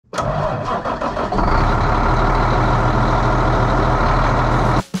Jingle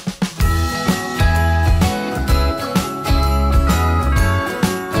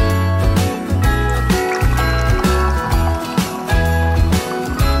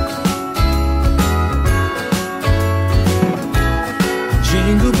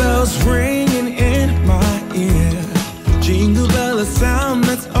bells ringing in my ear. Jingle bell, a sound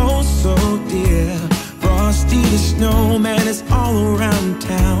that's oh so dear. Frosty the snowman is all around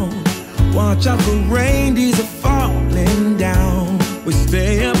town. Watch out for reindeers are falling down. We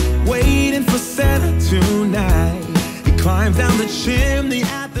stay up waiting for Santa tonight. He climbs down the chimney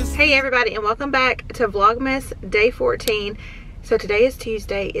at the... Hey everybody, and welcome back to Vlogmas Day 14. So today is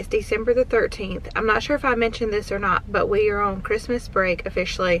Tuesday, it's December the 13th. I'm not sure if I mentioned this or not, but we are on Christmas break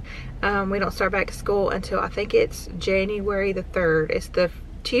officially. We don't start back to school until I think it's January the 3rd. It's the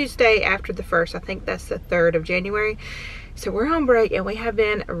Tuesday after the 1st. I think that's the 3rd of January. So we're on break and we have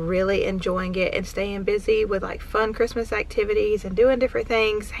been really enjoying it and staying busy with like fun Christmas activities and doing different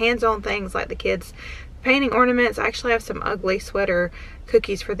things, hands-on things like the kids painting ornaments. I actually have some ugly sweater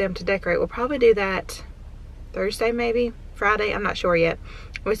cookies for them to decorate. We'll probably do that Thursday, maybe Friday, I'm not sure yet.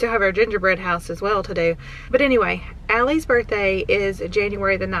 We still have our gingerbread house as well to do. But anyway, Allie's birthday is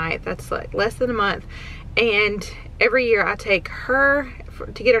January the 9th. That's like less than a month. And every year I take her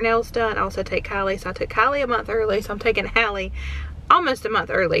to get her nails done. I also take Kylie. So I took Kylie a month early. So I'm taking Allie almost a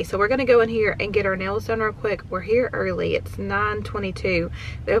month early. So we're going to go in here and get our nails done real quick. We're here early. It's 9:22.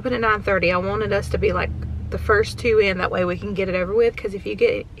 They open at 9:30. I wanted us to be like the first two in. That way we can get it over with. Because if you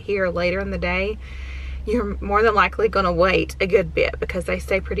get here later in the day, you're more than likely going to wait a good bit because they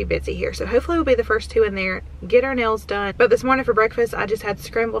stay pretty busy here. So hopefully we'll be the first two in there, get our nails done. But this morning for breakfast, I just had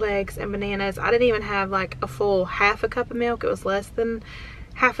scrambled eggs and bananas. I didn't even have like a full half a cup of milk. It was less than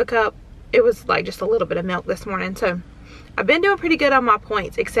half a cup. It was like just a little bit of milk this morning. So I've been doing pretty good on my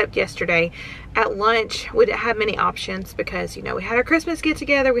points, except yesterday at lunch we didn't have many options because, you know, we had our Christmas get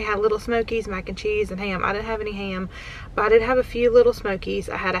together. We had little smokies, mac and cheese, and ham. I didn't have any ham, but I did have a few little smokies.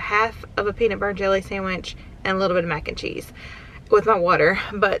 I had a half of a peanut butter jelly sandwich and a little bit of mac and cheese with my water.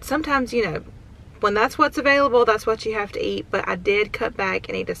 But sometimes, you know, when that's what's available, that's what you have to eat. But I did cut back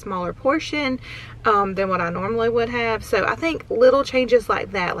and eat a smaller portion than what I normally would have. So I think little changes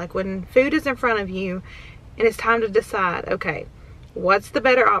like that, like when food is in front of you and it's time to decide, okay, what's the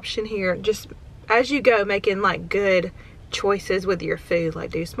better option here? Just as you go, making like good choices with your food,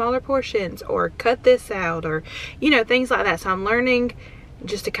 like do smaller portions or cut this out, or, you know, things like that. So I'm learning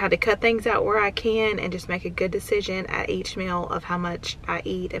just to kind of cut things out where I can and just make a good decision at each meal of how much I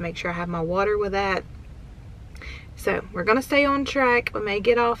eat and make sure I have my water with that. So we're going to stay on track. We may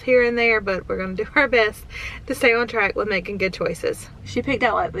get off here and there, but we're going to do our best to stay on track with making good choices. She picked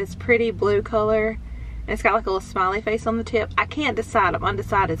out like this pretty blue color. And it's got like a little smiley face on the tip. I can't decide. I'm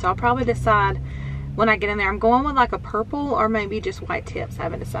undecided. So I'll probably decide when I get in there. I'm going with like a purple or maybe just white tips. I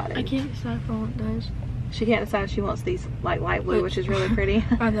haven't decided. I can't decide if I want those. She can't decide if she wants these like light blue, which is really pretty.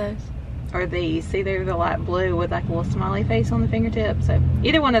 Or those. Or these. See, they're the light blue with like a little smiley face on the fingertip. So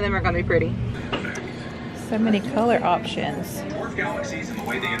either one of them are going to be pretty. So many color options. Dwarf galaxies and the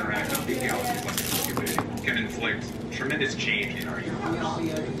way they interact on big galaxies can inflict tremendous change in our universe.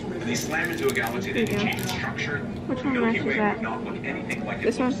 When they slam into a galaxy, they can change its structure. Which one Milky matches Way that? would not look anything like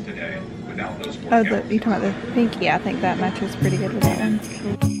This it looks one? today without those dwarf Oh, galaxies. you talking about the pink? Yeah, I think that matches pretty good with that one.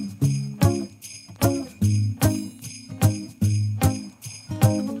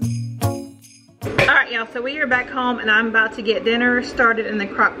 Alright y'all, so we are back home and I'm about to get dinner started in the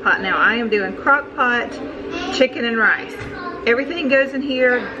crock pot now. I am doing crock pot chicken and rice. Everything goes in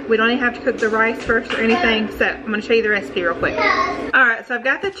here. We don't even have to cook the rice first or anything. So I'm going to show you the recipe real quick. Alright, so I've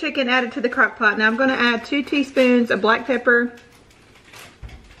got the chicken added to the crock pot. Now I'm going to add 2 teaspoons of black pepper,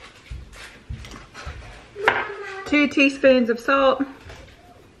 2 teaspoons of salt,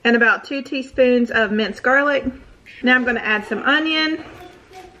 and about 2 teaspoons of minced garlic. Now I'm going to add some onion.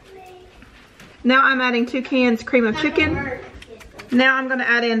 Now I'm adding 2 cans cream of chicken. Now I'm going to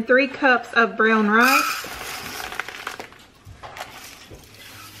add in 3 cups of brown rice.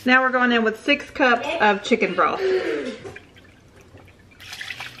 Now we're going in with 6 cups of chicken broth.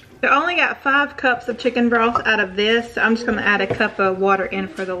 I only got 5 cups of chicken broth out of this. So I'm just going to add a cup of water in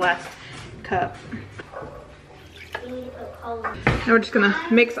for the last cup. Now we're just going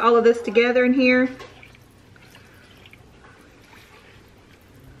to mix all of this together in here.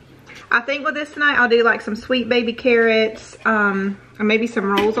 I think with this tonight I'll do like some sweet baby carrots, or maybe some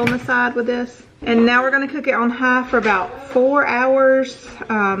rolls on the side with this. And now we're going to cook it on high for about 4 hours,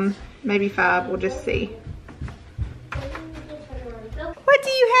 maybe 5, we'll just see. What do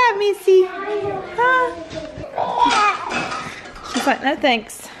you have, Missy? Huh? She's like, no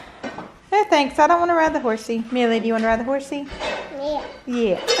thanks. No thanks, I don't want to ride the horsey. Millie, do you want to ride the horsey?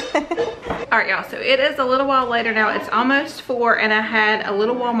 Yeah. Alright y'all, so it is a little while later now. It's almost 4 and I had a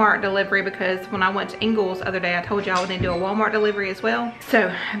little Walmart delivery because when I went to Ingles the other day, I told y'all I would need to do a Walmart delivery as well.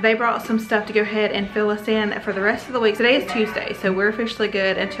 So they brought some stuff to go ahead and fill us in for the rest of the week. Today is Tuesday, so we're officially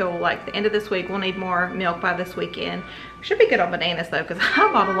good until like the end of this week. We'll need more milk by this weekend. Should be good on bananas though, because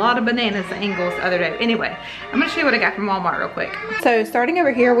I bought a lot of bananas at Ingles the other day. Anyway, I'm gonna show you what I got from Walmart real quick. So starting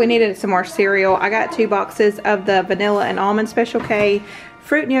over here, we needed some more cereal. I got 2 boxes of the vanilla and almond Special K,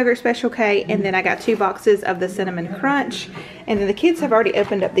 fruit and yogurt Special K, and then I got 2 boxes of the cinnamon crunch. And then the kids have already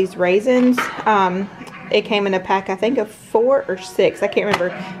opened up these raisins. It came in a pack, I think, of 4 or 6. I can't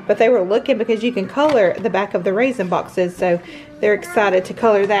remember. But they were looking because you can color the back of the raisin boxes. So they're excited to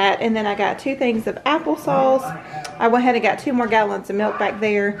color that. And then I got 2 things of applesauce. I went ahead and got 2 more gallons of milk back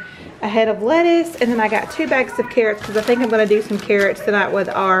there. A head of lettuce. And then I got 2 bags of carrots because I think I'm going to do some carrots tonight with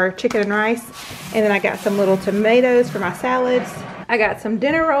our chicken and rice. And then I got some little tomatoes for my salads. I got some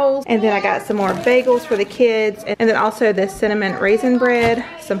dinner rolls, and then I got some more bagels for the kids, and then also this cinnamon raisin bread,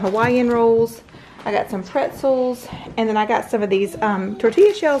 some Hawaiian rolls. I got some pretzels, and then I got some of these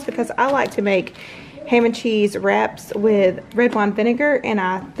tortilla shells because I like to make ham and cheese wraps with red wine vinegar,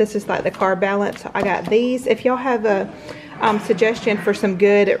 and this is like the carb balance. So I got these. If y'all have a suggestion for some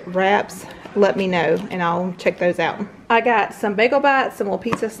good wraps, let me know and I'll check those out. I got some bagel bites, some little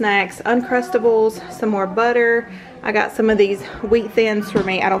pizza snacks, Uncrustables, some more butter. I got some of these wheat thins for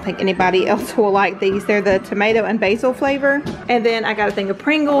me. I don't think anybody else will like these. They're the tomato and basil flavor. And then I got a thing of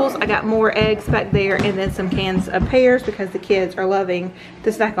Pringles. I got more eggs back there, and then some cans of pears because the kids are loving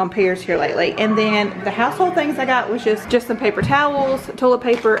to snack on pears here lately. And then the household things I got was just some paper towels, toilet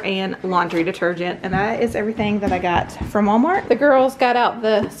paper, and laundry detergent. And that is everything that I got from Walmart. The girls got out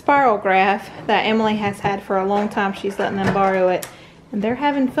the spiral graph that Emily has had for a long time. She's letting them borrow it. And they're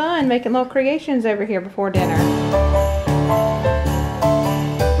having fun making little creations over here before dinner.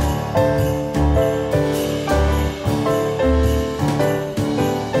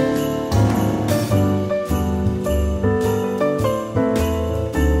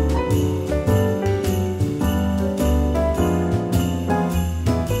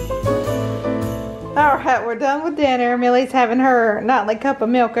 Alright, we're done with dinner. Millie's having her nightly cup of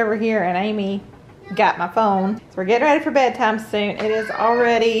milk over here, and Amy got my phone. So we're getting ready for bedtime soon. It is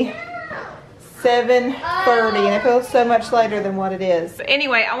already 7:30 and it feels so much later than what it is. But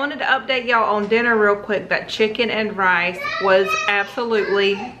anyway, I wanted to update y'all on dinner real quick. That chicken and rice was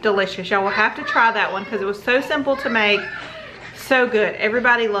absolutely delicious. Y'all will have to try that one because it was so simple to make. So good.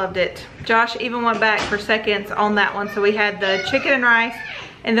 Everybody loved it. Josh even went back for seconds on that one. So we had the chicken and rice,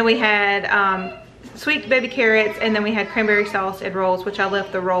 and then we had sweet baby carrots, and then we had cranberry sauce and rolls, which I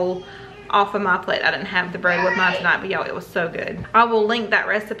left the roll off of my plate. I didn't have the bread with mine tonight, but y'all, it was so good. I will link that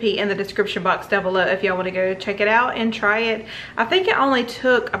recipe in the description box down below if y'all want to go check it out and try it. I think it only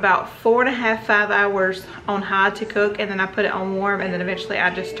took about 4.5 to 5 hours on high to cook, and then I put it on warm, and then eventually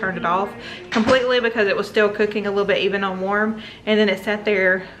I just turned it off completely because it was still cooking a little bit even on warm, and then it sat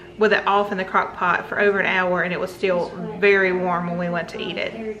there with it off in the crock pot for over an hour, and it was still very warm when we went to eat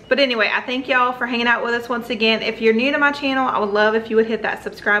it. But anyway, I thank y'all for hanging out with us once again. If you're new to my channel, I would love if you would hit that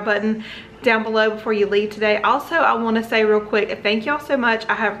subscribe button down below before you leave today. Also, I want to say real quick, thank y'all so much.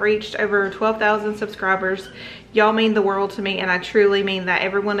 I have reached over 12,000 subscribers. Y'all mean the world to me, and I truly mean that.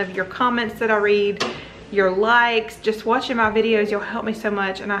 Every one of your comments that I read, your likes, just watching my videos, y'all help me so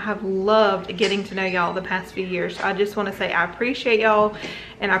much, and I have loved getting to know y'all the past few years. So I just want to say I appreciate y'all,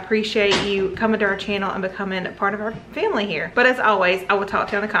 and I appreciate you coming to our channel and becoming a part of our family here. But as always, I will talk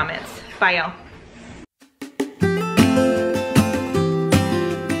to you in the comments. Bye y'all.